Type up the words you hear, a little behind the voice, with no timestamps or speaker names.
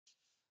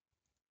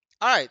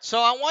Alright, so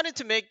I wanted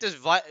to make this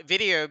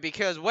video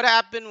because what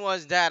happened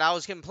was that I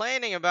was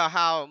complaining about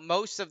how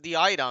most of the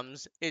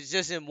items is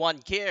just in one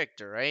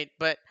character, right?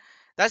 But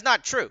that's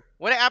not true.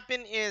 What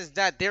happened is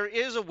that there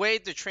is a way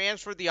to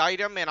transfer the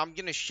item, and I'm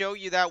going to show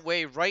you that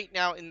way right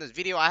now in this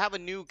video. I have a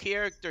new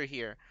character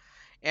here,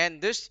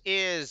 and this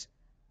is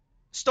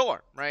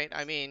Storm, right?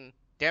 I mean,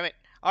 damn it.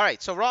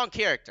 Alright, so wrong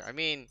character. I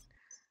mean,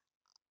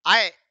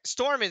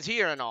 Storm is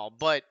here and all,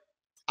 but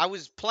I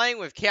was playing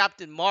with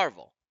Captain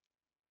Marvel.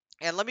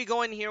 And let me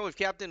go in here with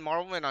Captain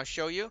Marvel and I'll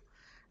show you.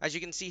 As you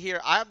can see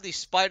here, I have the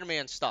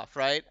Spider-Man stuff,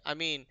 right? I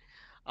mean,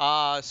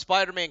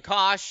 Spider-Man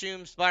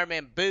costume,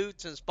 Spider-Man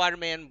boots, and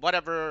Spider-Man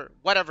whatever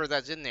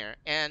that's in there.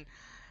 And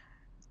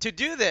to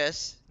do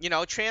this,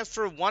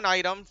 transfer one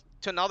item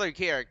to another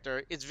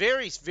character, it's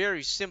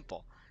very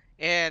simple.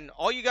 And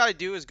all you got to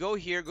do is go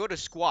here, go to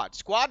squad.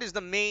 Squad is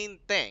the main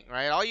thing,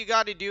 right? All you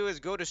got to do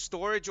is go to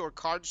storage or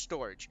card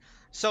storage.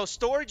 So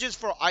storage is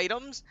for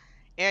items,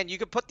 and you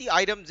can put the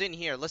items in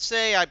here. Let's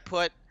say I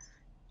put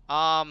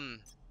um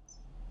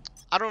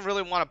I don't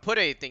really want to put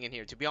anything in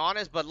here, to be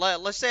honest, but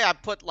let's say I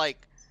put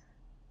like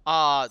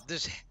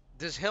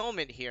this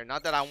helmet here.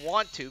 Not that I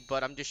want to,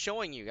 but I'm just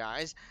showing you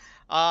guys.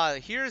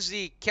 Here's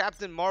the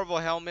Captain Marvel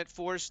helmet,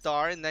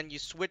 4-star, and then you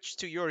switch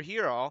to your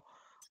hero,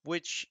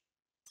 which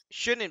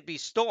shouldn't be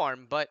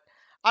Storm, but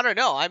I don't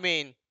know. I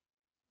mean,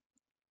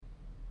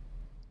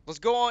 let's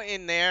go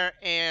in there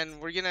and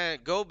we're gonna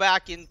go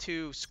back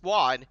into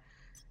squad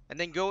and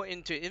then go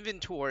into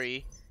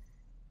inventory.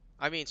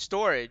 I mean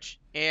storage,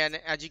 and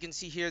as you can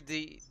see here,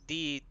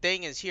 the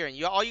thing is here,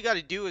 and all you got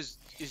to do is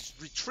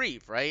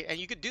retrieve, right? And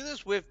you could do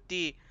this with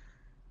the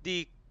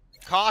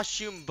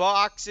costume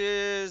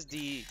boxes,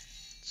 the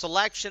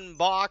selection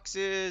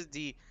boxes,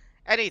 the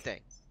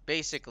anything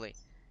basically,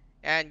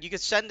 and you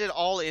could send it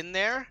all in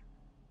there.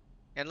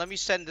 And let me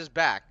send this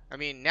back. I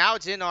mean, now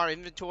it's in our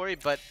inventory,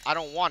 but I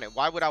don't want it.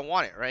 Why would I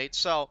want it, right?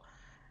 So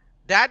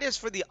that is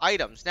for the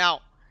items.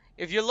 Now,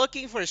 if you're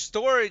looking for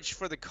storage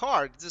for the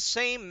card, it's the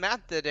same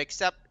method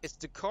except it's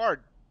the card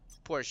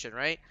portion,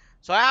 right?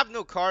 So I have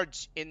no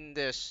cards in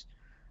this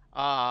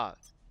uh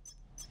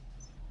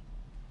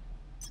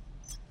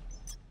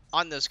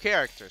on this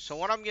character. So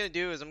what I'm gonna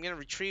do is I'm gonna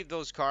retrieve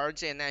those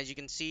cards, and as you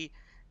can see,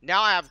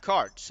 now I have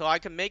cards. So I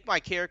can make my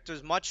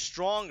characters much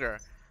stronger.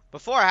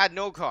 Before I had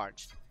no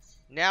cards.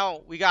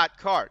 Now we got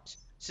cards.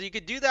 So you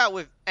could do that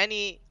with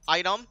any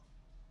item.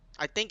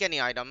 I think any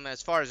item,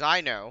 as far as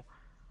I know.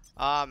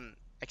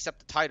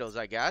 Except the titles,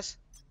 I guess.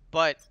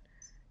 But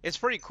it's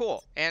pretty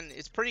cool, and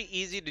it's pretty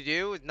easy to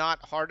do. It's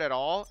not hard at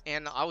all.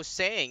 And I was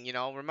saying,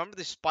 remember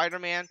the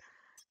Spider-Man?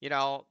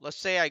 Let's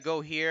say I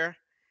go here,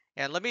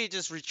 and let me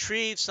just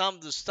retrieve some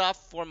of the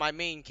stuff for my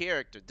main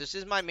character. This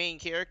is my main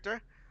character,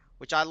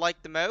 which I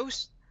like the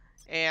most.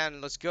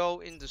 And let's go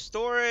into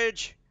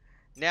storage.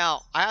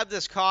 Now, I have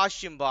this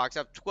costume box.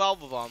 I have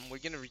 12 of them. We're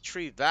going to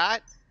retrieve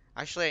that.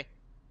 Actually,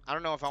 I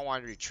don't know if I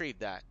want to retrieve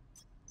that.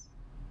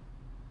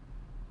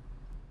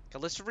 Okay,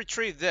 let's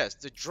retrieve this,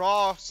 the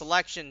draw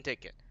selection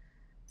ticket.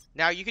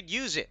 Now you could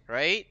use it,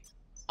 right,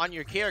 on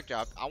your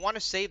character. I want to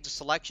save the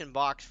selection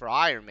box for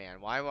Iron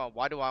Man. Why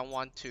do I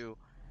want to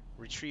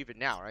retrieve it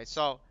now, right?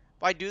 So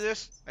if I do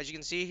this, as you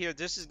can see here,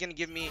 this is gonna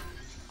give me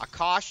a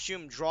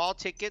costume draw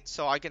ticket,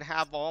 so I can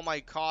have all my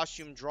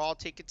costume draw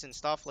tickets and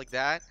stuff like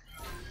that.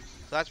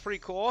 So that's pretty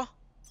cool.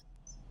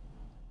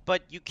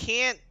 But you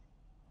can't.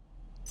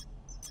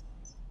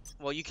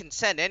 Well, you can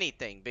send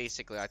anything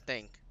basically, I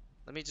think.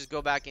 Let me just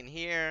go back in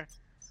here.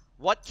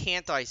 What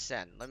can't I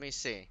send? Let me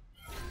see.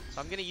 So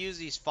I'm going to use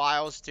these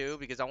files too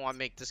because I want to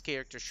make this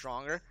character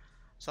stronger.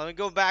 So I'm going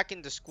to go back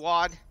into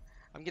squad.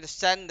 I'm going to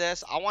send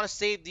this. I want to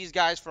save these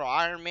guys for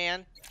Iron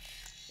Man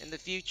in the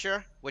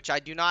future, which I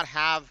do not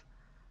have.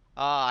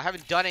 I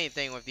haven't done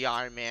anything with the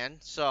Iron Man,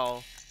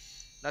 so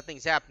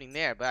nothing's happening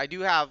there. But I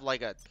do have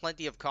like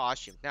plenty of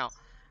costumes. Now,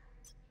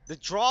 the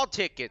draw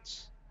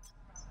tickets,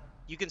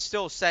 you can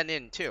still send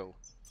in too.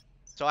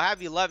 So I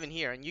have 11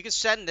 here, and you can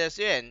send this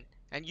in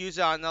and use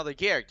it on another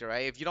character,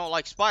 right? If you don't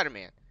like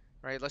Spider-Man,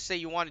 right? Let's say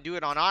you want to do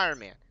it on Iron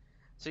Man.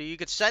 So you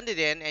could send it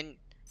in, and,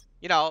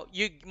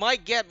 you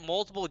might get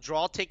multiple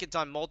draw tickets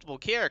on multiple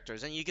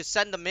characters, and you could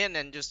send them in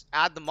and just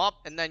add them up,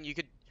 and then you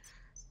could,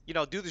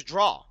 do the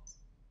draw,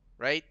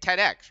 right?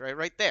 10x, right?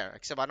 Right there.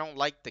 Except I don't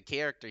like the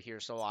character here,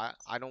 so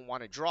I don't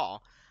want to draw.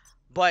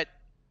 But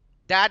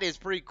that is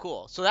pretty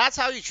cool. So that's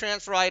how you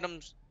transfer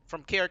items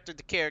from character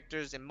to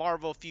characters in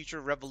Marvel Future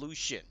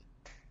Revolution.